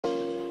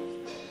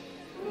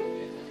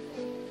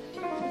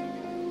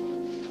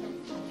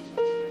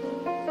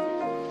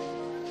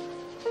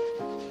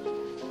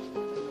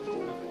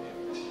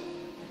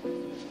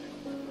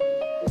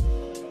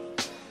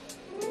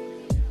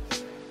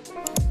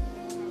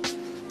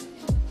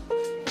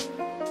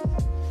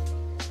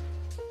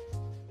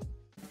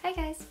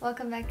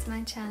welcome back to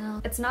my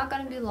channel. It's not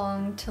gonna be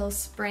long till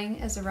spring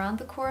is around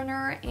the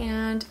corner,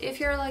 and if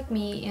you're like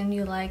me and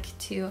you like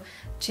to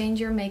change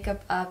your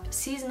makeup up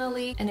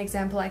seasonally, an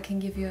example I can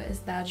give you is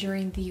that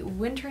during the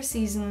winter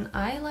season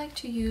I like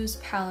to use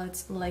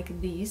palettes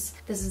like these.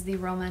 This is the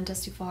ROMAND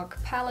Dusty Fog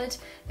palette.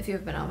 If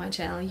you've been on my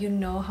channel, you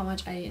know how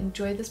much I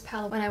enjoy this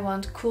palette when I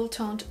want cool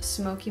toned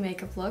smoky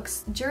makeup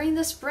looks. During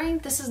the spring,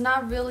 this is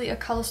not really a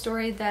color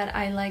story that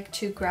I like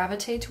to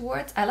gravitate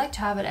towards. I like to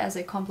have it as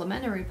a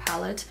complementary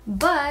palette,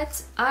 but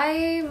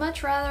I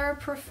much rather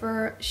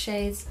prefer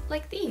shades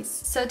like these.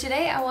 So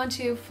today I want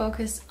to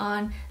focus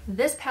on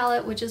this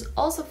palette, which is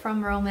also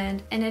from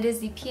ROMAND, and it is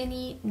the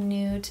Peony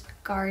Nude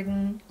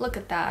Garden. Look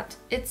at that.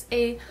 It's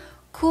a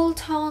cool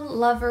tone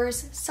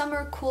lovers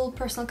summer cool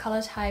personal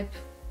color type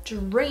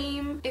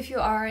dream. If you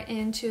are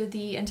into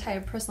the entire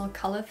personal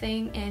color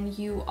thing and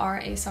you are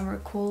a summer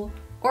cool,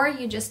 or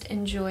you just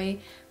enjoy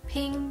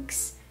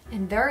pinks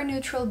and very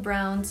neutral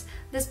browns,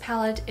 this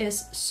palette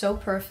is so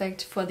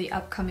perfect for the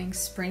upcoming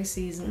spring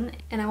season.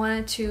 And I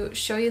wanted to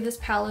show you this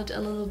palette a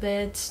little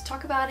bit,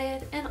 talk about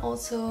it, and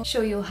also show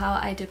you how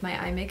I did my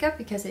eye makeup,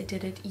 because I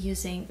did it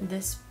using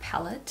this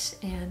palette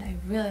and I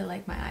really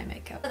like my eye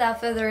makeup. Without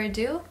further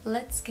ado,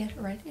 let's get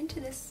right into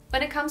this.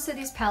 When it comes to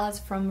these palettes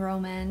from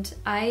ROMAND,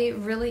 I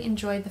really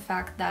enjoyed the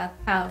fact that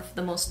I have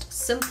the most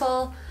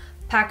simple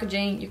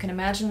packaging you can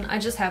imagine. I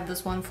just have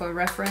this one for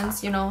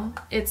reference, you know.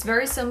 It's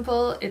very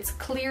simple, it's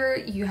clear,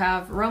 you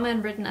have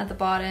ROMAND written at the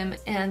bottom,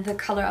 and the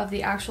color of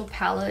the actual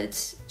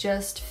palette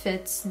just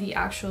fits the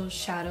actual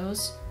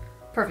shadows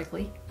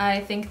perfectly. I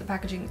think the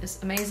packaging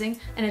is amazing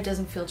and it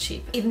doesn't feel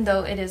cheap, even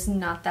though it is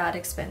not that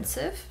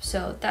expensive,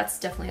 so that's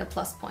definitely a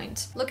plus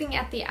point. Looking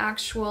at the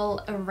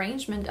actual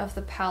arrangement of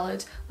the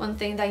palette, one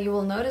thing that you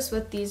will notice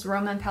with these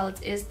ROMAND palettes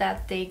is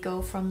that they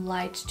go from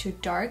light to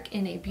dark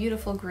in a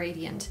beautiful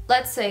gradient.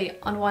 Let's say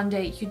on one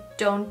day you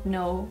don't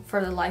know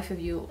for the life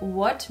of you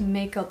what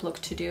makeup look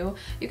to do,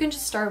 you can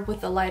just start with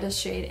the lightest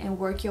shade and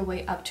work your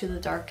way up to the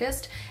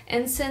darkest.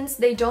 And since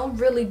they don't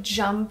really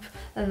jump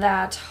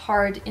that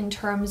hard in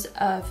terms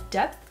of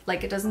depth,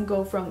 like it doesn't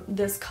go from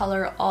this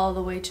color all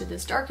the way to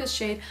this darkest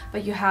shade,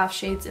 but you have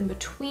shades in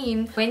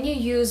between. When you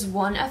use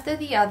one after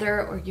the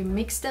other or you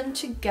mix them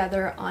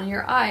together on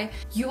your eye,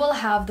 you will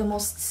have the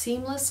most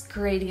seamless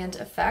gradient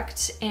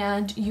effect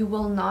and you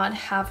will not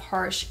have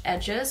harsh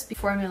edges. The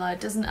formula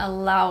doesn't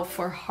allow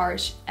for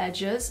harsh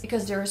edges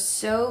because they're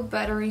so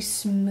buttery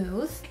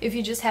smooth. If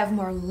you just have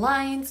more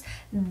lines,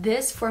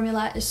 this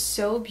formula is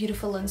so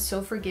beautiful and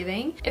so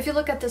forgiving. If you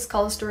look at this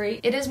color story,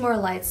 it is more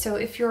light, so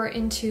if you're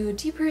into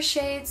deeper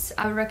shades,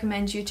 I would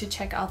recommend you to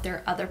check out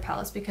their other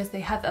palettes because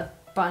they have a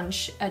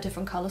bunch of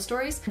different color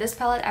stories. This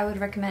palette I would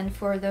recommend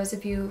for those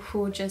of you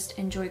who just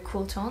enjoy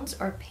cool tones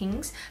or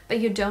pinks, but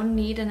you don't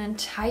need an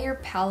entire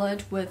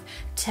palette with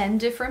 10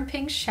 different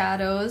pink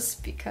shadows,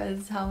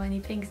 because how many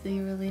pinks do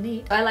you really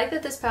need? I like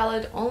that this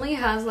palette only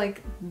has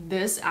like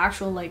this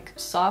actual like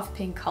soft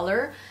pink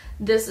color.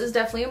 This is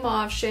definitely a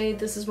mauve shade,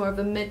 this is more of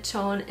a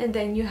mid-tone, and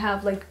then you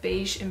have like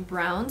beige and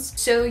browns.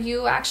 So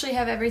you actually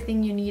have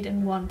everything you need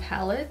in one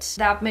palette.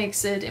 That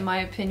makes it, in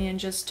my opinion,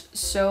 just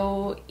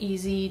so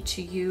easy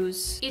to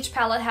use. Each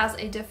palette has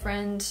a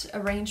different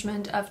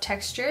arrangement of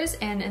textures,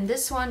 and in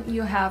this one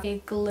you have a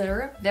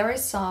glitter, very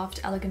soft,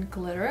 elegant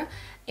glitter,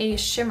 a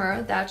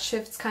shimmer that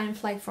shifts kind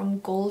of like from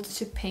gold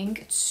to pink.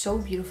 It's so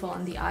beautiful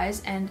on the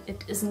eyes and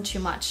it isn't too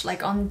much.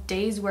 Like on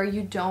days where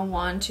you don't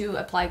want to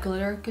apply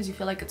glitter because you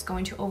feel like it's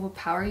going to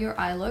overpower your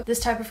eye look, this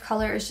type of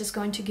color is just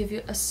going to give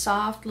you a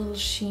soft little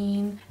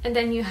sheen. And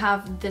then you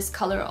have this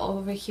color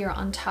over here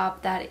on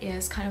top that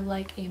is kind of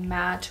like a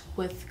matte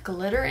with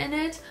glitter in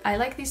it. I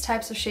like these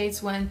types of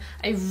shades when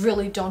I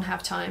really don't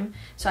have time,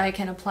 so I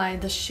can apply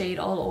the shade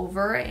all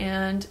over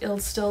and it'll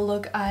still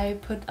look, I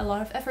put a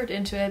lot of effort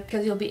into it,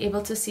 because you'll be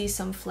able to see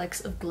some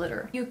flecks of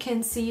glitter. You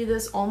can see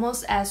this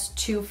almost as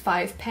 2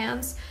 5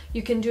 pans.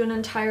 You can do an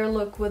entire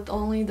look with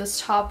only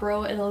this top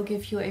row. It'll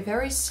give you a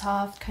very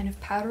soft kind of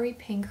powdery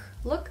pink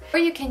look, or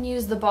you can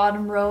use the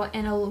bottom row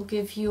and it'll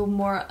give you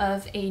more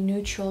of a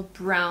neutral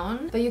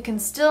brown, but you can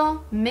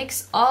still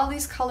mix all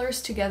these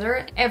colors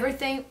together.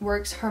 Everything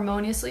works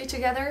harmoniously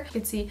together. You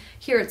can see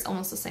here it's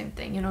almost the same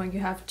thing, you know, you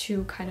have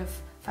 2 kind of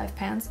 5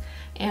 pans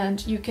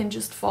and you can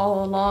just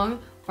follow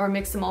along or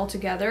mix them all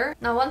together.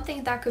 Now, one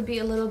thing that could be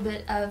a little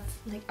bit of,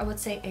 like, I would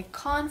say a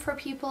con for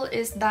people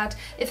is that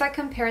if I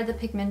compare the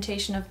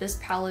pigmentation of this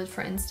palette,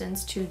 for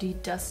instance, to the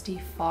Dusty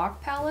Fog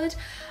palette,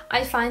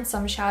 I find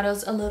some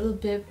shadows a little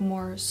bit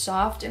more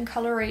soft in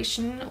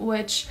coloration,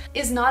 which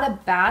is not a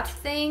bad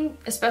thing,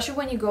 especially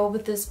when you go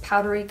with this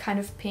powdery kind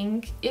of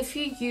pink. If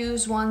you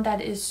use one that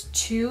is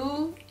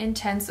too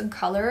intense in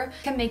color,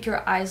 it can make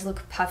your eyes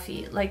look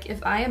puffy. Like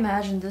if I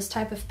imagine this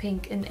type of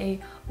pink in a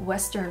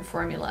Western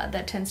formula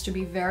that tends to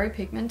be very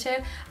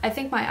pigmented, I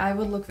think my eye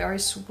would look very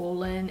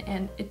swollen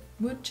and it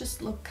would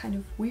just look kind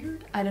of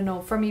weird. I don't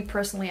know, for me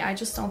personally, I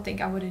just don't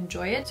think I would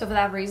enjoy it. So for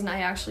that reason,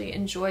 I actually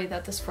enjoy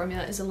that this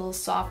formula is a little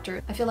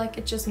softer. I feel like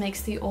it just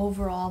makes the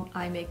overall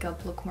eye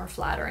makeup look more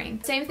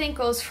flattering. Same thing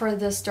goes for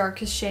this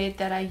darkest shade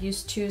that I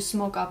used to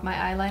smoke up my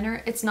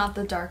eyeliner. It's not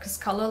the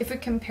darkest color. If we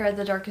compare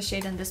the darkest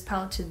shade in this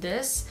palette to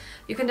this,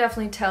 you can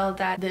definitely tell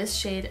that this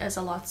shade is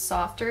a lot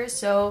softer.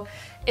 So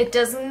it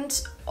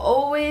doesn't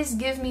always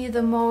give me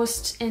the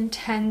most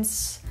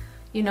intense,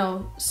 you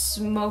know,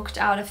 smoked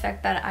out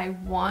effect that I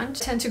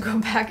want. I tend to go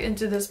back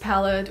into this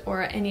palette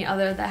or any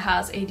other that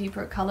has a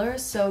deeper color.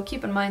 So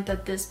keep in mind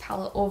that this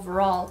palette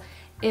overall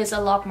is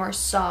a lot more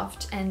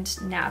soft and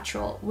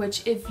natural,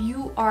 which if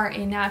you are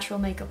a natural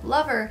makeup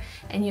lover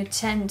and you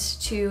tend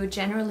to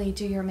generally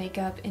do your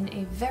makeup in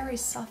a very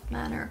soft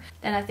manner,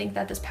 then I think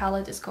that this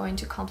palette is going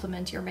to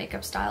complement your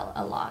makeup style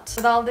a lot.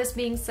 With all this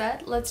being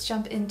said, let's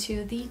jump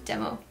into the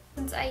demo.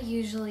 Since I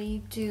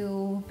usually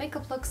do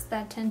makeup looks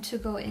that tend to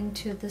go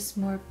into this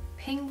more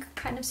pink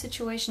kind of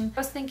situation, I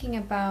was thinking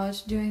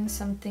about doing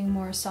something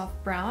more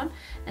soft brown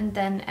and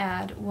then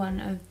add one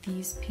of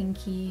these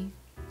pinky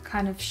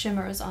kind of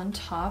shimmers on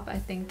top. I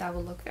think that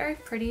will look very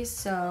pretty,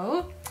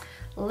 so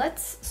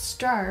let's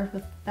start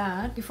with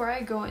that. Before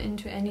I go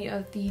into any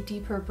of the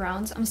deeper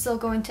browns, I'm still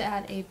going to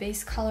add a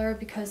base color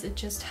because it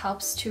just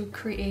helps to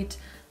create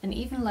an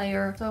even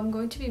layer. So I'm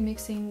going to be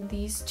mixing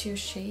these two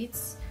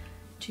shades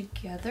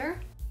together.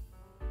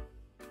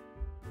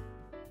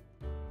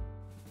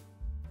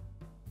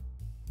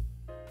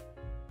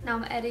 Now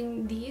I'm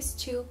adding these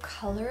two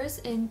colors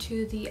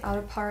into the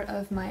outer part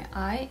of my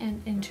eye and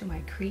into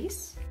my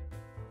crease.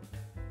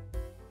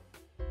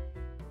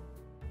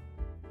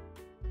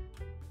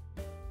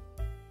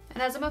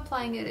 And as I'm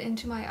applying it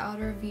into my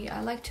outer V,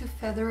 I like to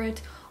feather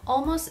it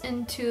almost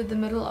into the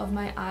middle of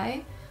my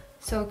eye,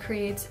 so it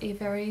creates a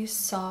very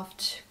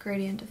soft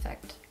gradient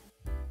effect.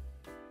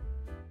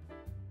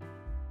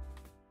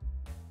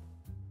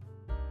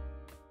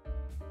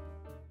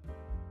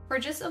 For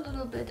just a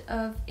little bit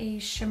of a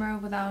shimmer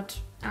without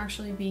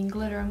actually being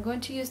glitter, I'm going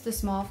to use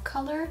this mauve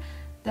color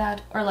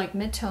or like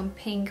mid-tone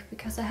pink,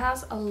 because it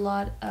has a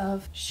lot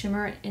of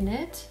shimmer in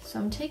it. So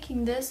I'm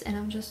taking this and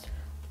I'm just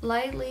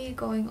lightly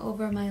going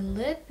over my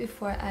lid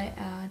before I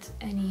add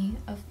any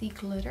of the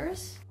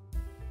glitters.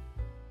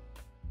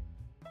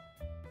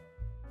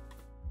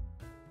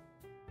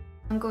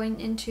 I'm going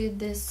into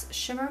this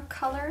shimmer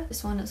color.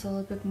 This one is a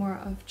little bit more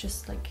of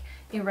just like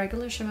a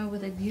regular shimmer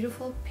with a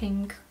beautiful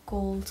pink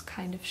gold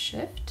kind of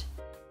shift.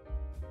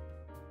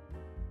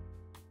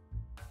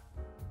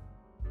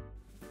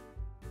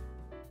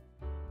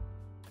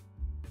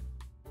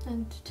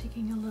 And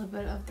taking a little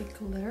bit of the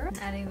glitter and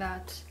adding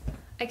that,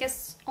 I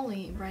guess,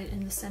 only right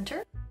in the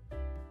center.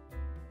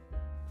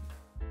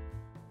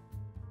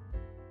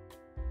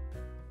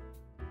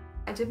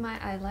 I did my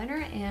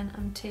eyeliner and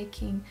I'm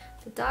taking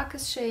the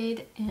darkest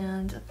shade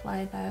and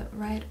apply that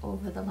right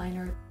over the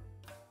liner.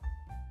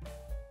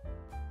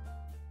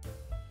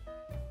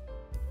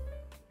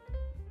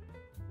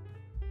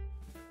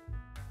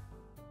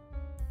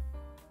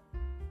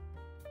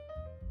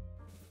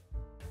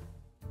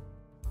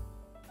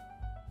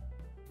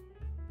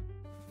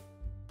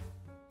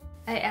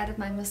 I added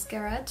my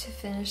mascara to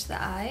finish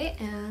the eye,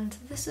 and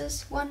this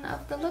is one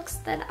of the looks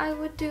that I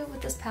would do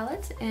with this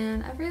palette,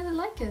 and I really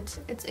like it.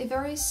 It's a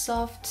very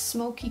soft,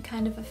 smoky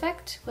kind of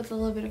effect with a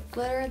little bit of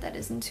glitter that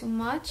isn't too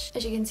much.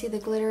 As you can see, the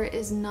glitter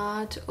is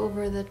not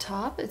over the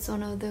top. It's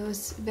one of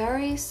those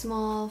very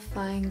small,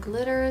 fine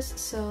glitters,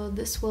 so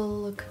this will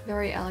look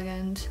very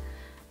elegant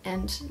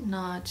and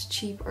not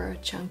cheap or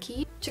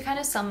chunky. To kind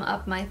of sum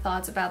up my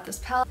thoughts about this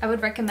palette, I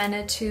would recommend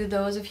it to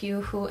those of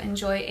you who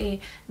enjoy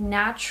a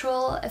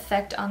natural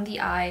effect on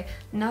the eye,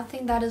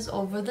 nothing that is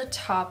over the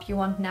top. You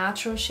want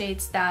natural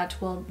shades that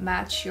will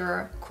match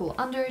your cool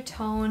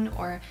undertone,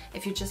 or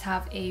if you just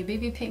have a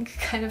baby pink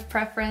kind of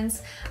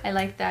preference, I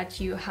like that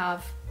you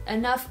have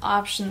enough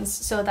options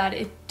so that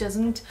it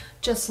doesn't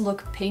just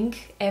look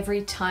pink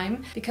every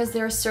time, because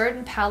there are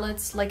certain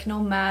palettes, like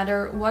no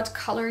matter what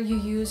color you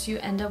use, you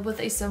end up with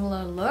a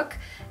similar look,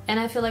 and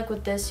I feel like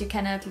with this you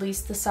can at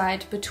least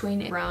decide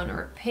between brown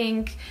or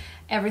pink.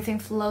 Everything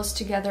flows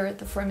together.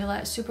 The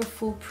formula is super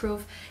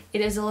foolproof.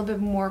 It is a little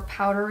bit more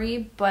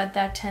powdery, but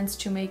that tends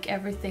to make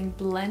everything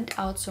blend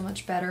out so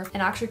much better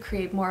and actually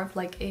create more of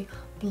like a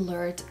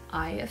blurred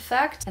eye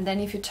effect. And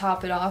then if you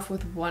top it off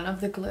with one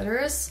of the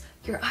glitters,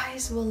 your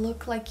eyes will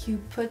look like you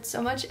put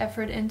so much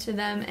effort into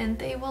them and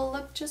they will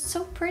look just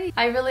so pretty.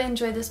 I really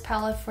enjoy this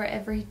palette for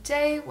every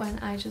day when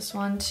I just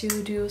want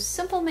to do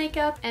simple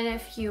makeup. And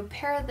if you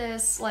pair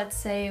this, let's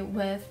say,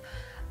 with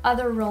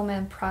other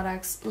ROMAND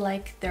products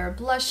like their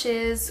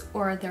blushes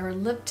or their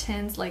lip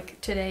tints, like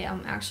today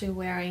I'm actually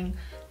wearing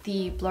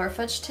the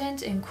Fudge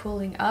tint in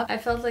Cooling Up. I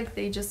felt like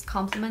they just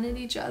complemented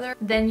each other.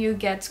 Then you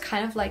get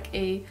kind of like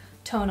a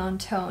tone on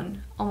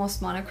tone,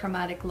 almost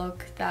monochromatic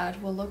look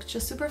that will look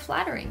just super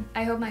flattering.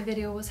 I hope my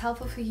video was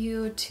helpful for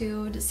you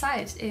to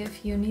decide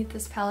if you need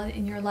this palette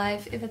in your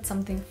life, if it's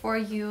something for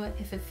you,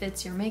 if it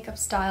fits your makeup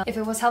style. If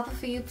it was helpful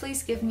for you,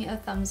 please give me a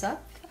thumbs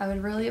up. I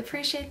would really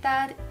appreciate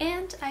that,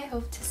 and I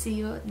hope to see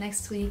you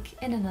next week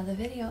in another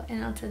video,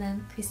 and until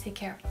then, please take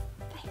care.